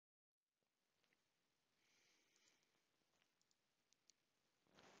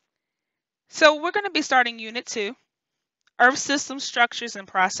So we're going to be starting Unit 2, Earth System Structures and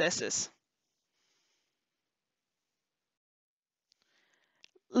Processes.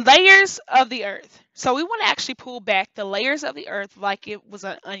 Layers of the Earth. So we want to actually pull back the layers of the Earth like it was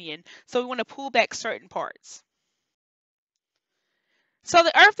an onion. So we want to pull back certain parts. So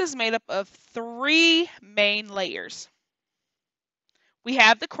the Earth is made up of 3 main layers. We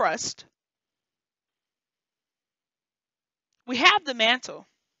have the crust. We have the mantle.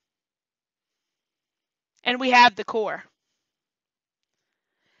 And we have the core.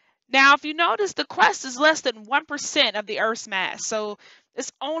 Now, if you notice, the crust is less than 1% of the Earth's mass. So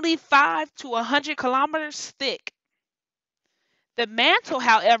it's only 5 to 100 kilometers thick. The mantle,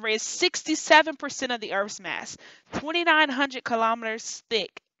 however, is 67% of the Earth's mass, 2,900 kilometers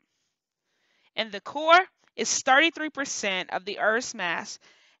thick. And the core is 33% of the Earth's mass.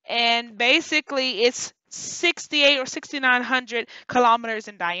 And basically, it's 68 or 6,900 kilometers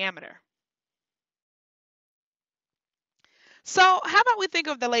in diameter. So how about we think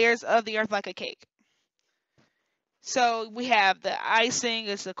of the layers of the Earth like a cake? So we have the icing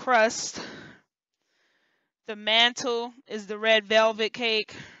is the crust. The mantle is the red velvet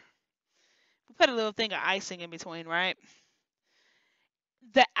cake. We put a little thing of icing in between, right?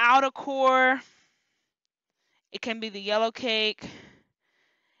 The outer core, it can be the yellow cake,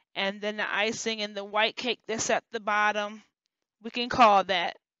 and then the icing and the white cake that's at the bottom, we can call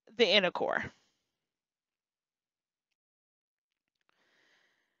that the inner core.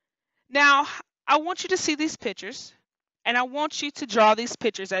 Now, I want you to see these pictures, and I want you to draw these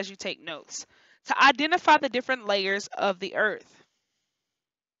pictures as you take notes to identify the different layers of the Earth.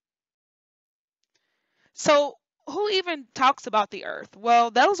 So, who even talks about the Earth?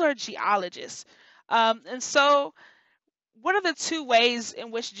 Well, those are geologists. And so, what are the 2 ways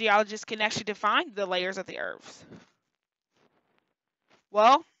in which geologists can actually define the layers of the Earth?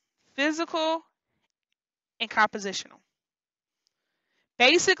 Well, physical and compositional.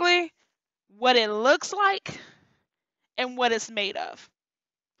 Basically, what it looks like and what it's made of.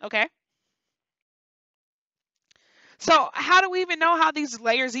 Okay? So, how do we even know how these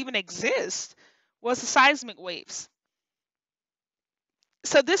layers even exist? Well, it's the seismic waves.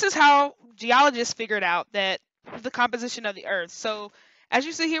 So, this is how geologists figured out that the composition of the Earth. So, as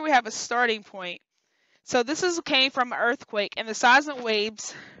you see here, we have a starting point. So, this came from an earthquake, and the seismic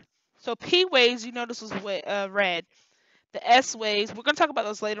waves. So, P waves, you notice was red. The S waves, we're going to talk about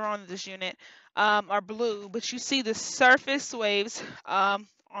those later on in this unit, are blue, but you see the surface waves on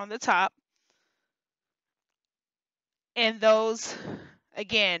the top. And those,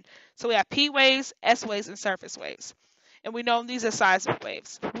 again, so we have P waves, S waves, and surface waves. And we know these are seismic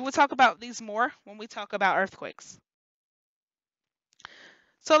waves. We will talk about these more when we talk about earthquakes.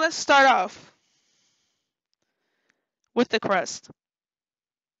 So let's start off with the crust.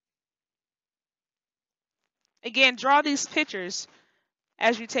 Again, draw these pictures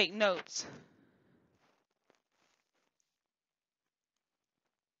as you take notes.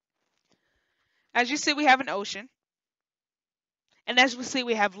 As you see, we have an ocean. And as we see,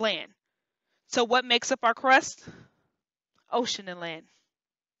 we have land. So what makes up our crust? Ocean and land.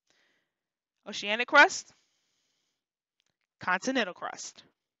 Oceanic crust, continental crust.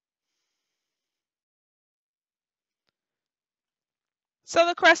 So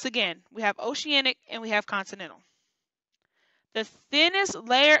the crust again, we have oceanic and we have continental. The thinnest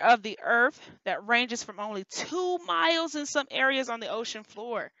layer of the Earth that ranges from only 2 miles in some areas on the ocean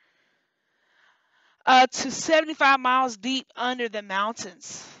floor to 75 miles deep under the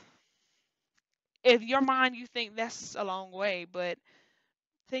mountains. If your mind, you think that's a long way, but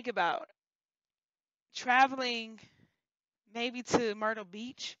think about traveling maybe to Myrtle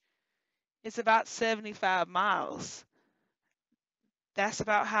Beach. It's about 75 miles. That's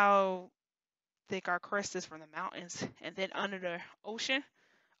about how thick our crust is from the mountains. And then under the ocean,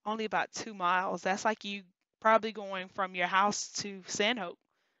 only about 2 miles. That's like you probably going from your house to Sandhope.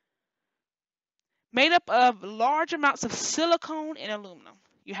 Made up of large amounts of silicone and aluminum.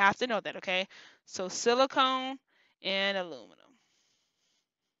 You have to know that, okay? So silicone and aluminum.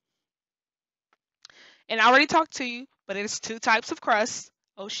 And I already talked to you, but it's 2 types of crust,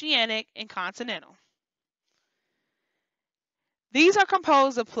 oceanic and continental. These are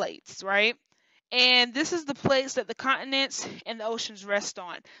composed of plates, right? And this is the plates that the continents and the oceans rest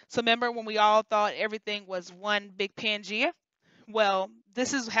on. So remember when we all thought everything was one big Pangea? Well,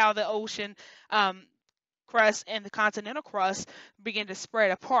 this is how the ocean crust and the continental crust begin to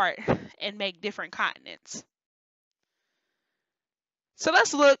spread apart and make different continents. So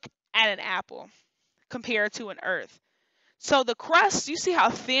let's look at an apple compared to an Earth. So the crust, you see how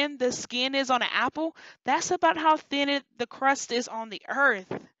thin the skin is on an apple? That's about how thin the crust is on the Earth.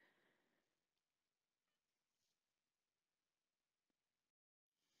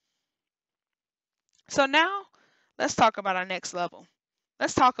 So now let's talk about our next level.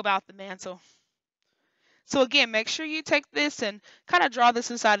 Let's talk about the mantle. So again, make sure you take this and kind of draw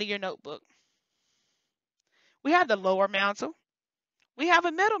this inside of your notebook. We have the lower mantle. We have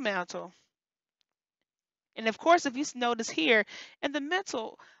a middle mantle. And of course, if you notice here, in the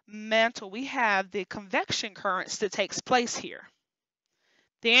middle mantle, we have the convection currents that takes place here.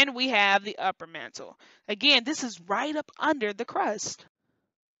 Then we have the upper mantle. Again, this is right up under the crust.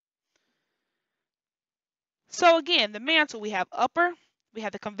 So again, the mantle, we have upper, we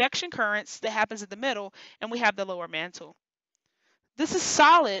have the convection currents that happens in the middle, and we have the lower mantle. This is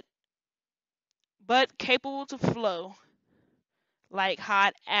solid, but capable to flow like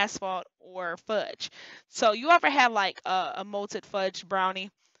hot asphalt or fudge. So you ever had like a malted fudge brownie?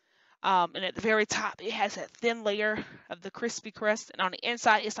 And at the very top, it has a thin layer of the crispy crust, and on the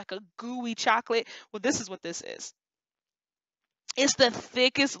inside, it's like a gooey chocolate. Well, this is what this is. It's the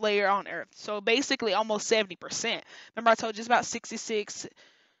thickest layer on earth. So basically almost 70%. Remember I told you it's about 66,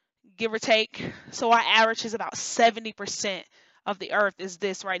 give or take. So our average is about 70% of the earth is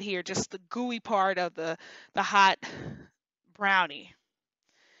this right here, just the gooey part of the hot brownie.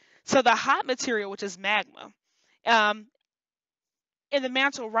 So the hot material, which is magma, and the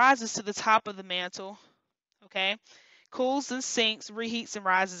mantle rises to the top of the mantle, okay? Cools and sinks, reheats and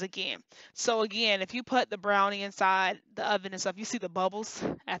rises again. So again, if you put the brownie inside the oven and stuff, you see the bubbles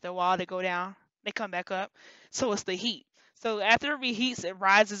after a while they go down, they come back up. So it's the heat. So after it reheats, it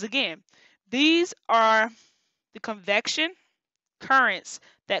rises again. These are the convection currents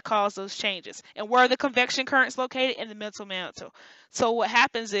that cause those changes. And where are the convection currents located? In the middle mantle. So what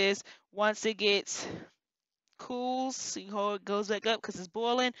happens is once it gets cools, it goes back up because it's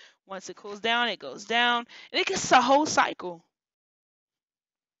boiling. Once it cools down, it goes down. And it gets a whole cycle.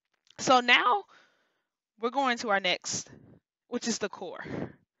 So now we're going to our next, which is the core.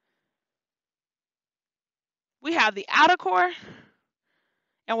 We have the outer core,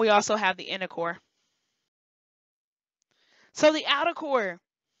 and we also have the inner core. So the outer core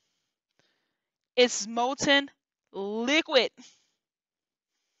is molten liquid,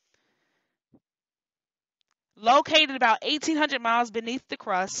 located about 1,800 miles beneath the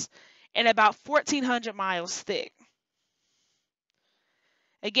crust and about 1,400 miles thick.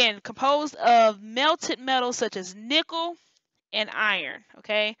 Again, composed of melted metals such as nickel and iron,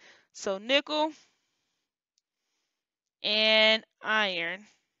 okay? So nickel and iron.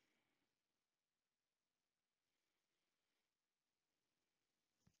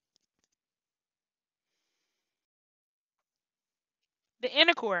 The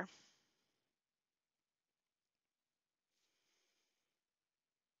inner core.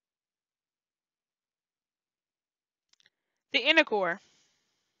 The inner core.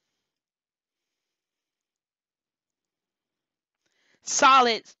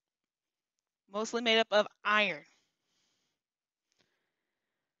 Solid, mostly made up of iron.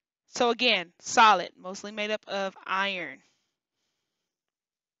 So again, solid, mostly made up of iron.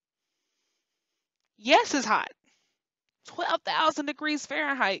 Yes, it's hot. 12,000 degrees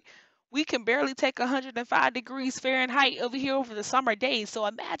Fahrenheit. We can barely take 105 degrees Fahrenheit over here over the summer days. So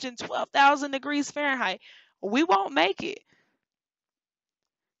imagine 12,000 degrees Fahrenheit. We won't make it.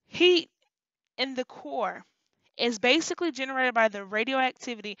 Heat in the core is basically generated by the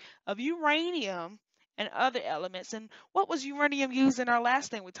radioactivity of uranium and other elements. And what was uranium used in our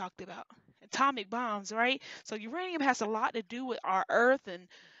last thing we talked about? Atomic bombs, right? So uranium has a lot to do with our Earth and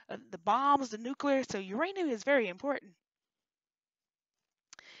the bombs, the nuclear. So uranium is very important.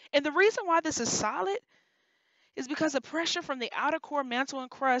 And the reason why this is solid is because of pressure from the outer core, mantle, and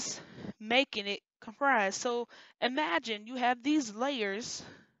crust making it compressed. So imagine you have these layers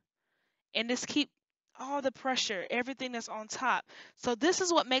and this keep all the pressure, everything that's on top. So this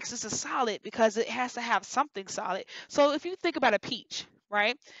is what makes this a solid because it has to have something solid. So if you think about a peach,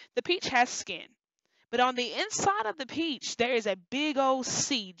 right? The peach has skin. But on the inside of the peach, there is a big old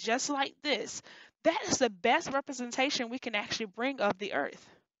seed just like this. That is the best representation we can actually bring of the earth.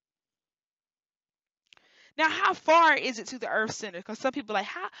 Now, how far is it to the Earth center? Because some people are like,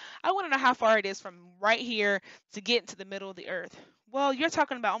 I want to know how far it is from right here to get into the middle of the Earth. Well, you're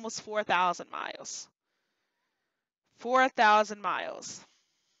talking about almost 4,000 miles. 4,000 miles.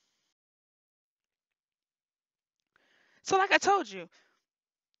 So like I told you,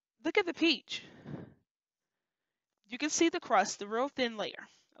 look at the peach. You can see the crust, the real thin layer,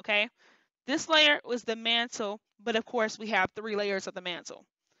 okay? This layer was the mantle, but of course we have 3 layers of the mantle.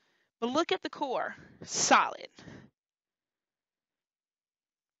 But look at the core, solid.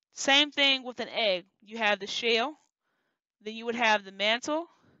 Same thing with an egg. You have the shell, then you would have the mantle,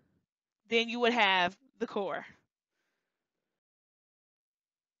 then you would have the core.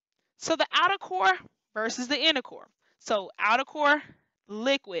 So the outer core versus the inner core. So outer core,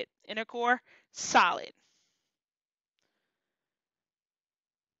 liquid, inner core, solid.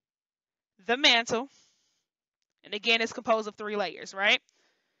 The mantle, and again, it's composed of 3 layers, right?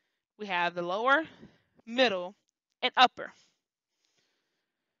 We have the lower, middle, and upper.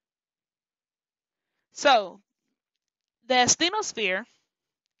 So the asthenosphere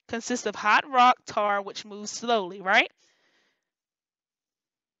consists of hot rock tar, which moves slowly, right?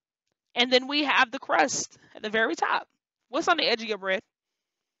 And then we have the crust at the very top. What's on the edge of your bread?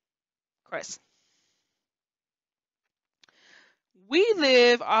 Crust. We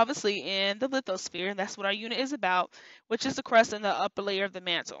live obviously in the lithosphere, and that's what our unit is about, which is the crust and the upper layer of the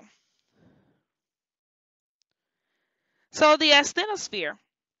mantle. So the asthenosphere.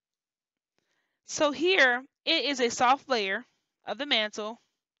 So here it is a soft layer of the mantle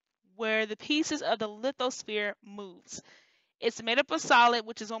where the pieces of the lithosphere moves. It's made up of solid,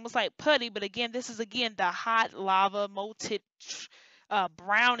 which is almost like putty, but again, this is again the hot lava molten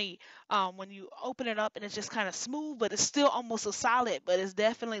brownie. When you open it up and it's just kind of smooth, but it's still almost a solid, but it's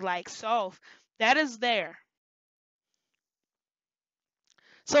definitely like soft. That is there.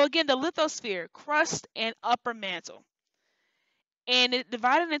 So again, the lithosphere, crust and upper mantle. And it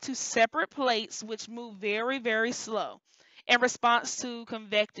divided into separate plates which move very, very slow in response to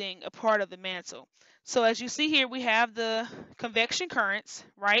convecting a part of the mantle. So as you see here, we have the convection currents,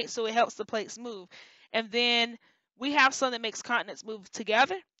 right? So it helps the plates move. And then we have some that makes continents move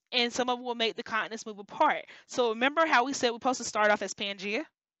together, and some of them will make the continents move apart. So remember how we said we're supposed to start off as Pangea?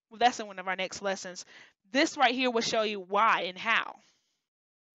 Well, that's in one of our next lessons. This right here will show you why and how.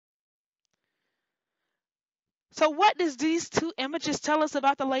 So what does these two images tell us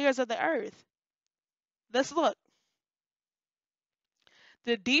about the layers of the earth? Let's look.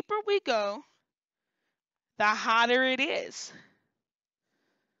 The deeper we go, the hotter it is.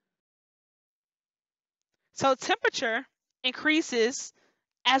 So temperature increases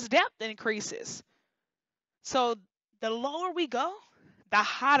as depth increases. So the lower we go, the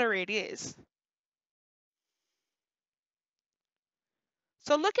hotter it is.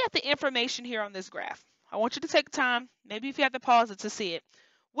 So look at the information here on this graph. I want you to take time, maybe if you have to pause it to see it.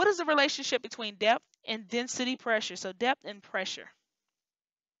 What is the relationship between depth and density pressure? So depth and pressure.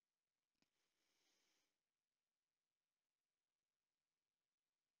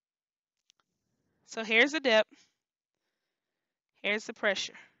 So here's the depth, here's the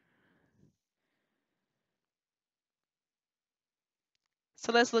pressure.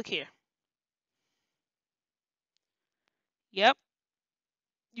 So let's look here. Yep,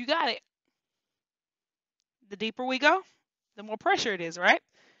 you got it. The deeper we go, the more pressure it is, right?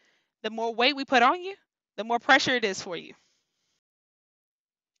 The more weight we put on you, the more pressure it is for you.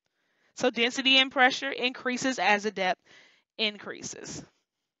 So density and pressure increases as the depth increases.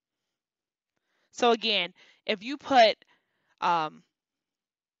 So again, if you put a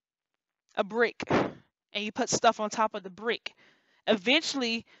brick and you put stuff on top of the brick,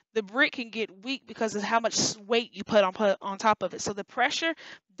 eventually the brick can get weak because of how much weight you put on top of it. So the pressure,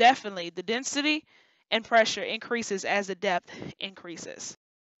 definitely, the density and pressure increases as the depth increases.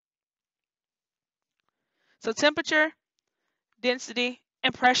 So temperature, density,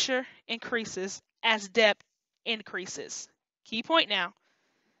 and pressure increases as depth increases. Key point now.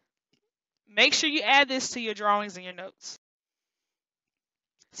 Make sure you add this to your drawings and your notes.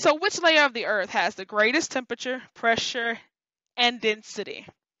 So which layer of the earth has the greatest temperature, pressure, and density?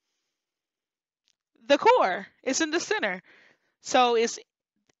 The core. It's in the center. So it's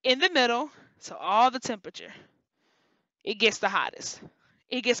in the middle, so all the temperature. It gets the hottest.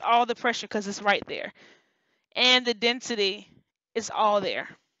 It gets all the pressure because it's right there. And the density is all there.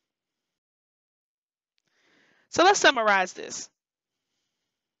 So let's summarize this.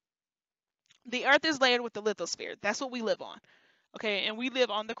 The earth is layered with the lithosphere. That's what we live on. Okay, and we live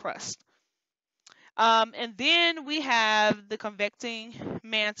on the crust. And then we have the convecting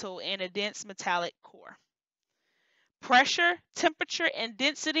mantle and a dense metallic core. Pressure, temperature, and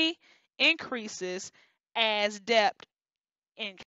density increases as depth increases.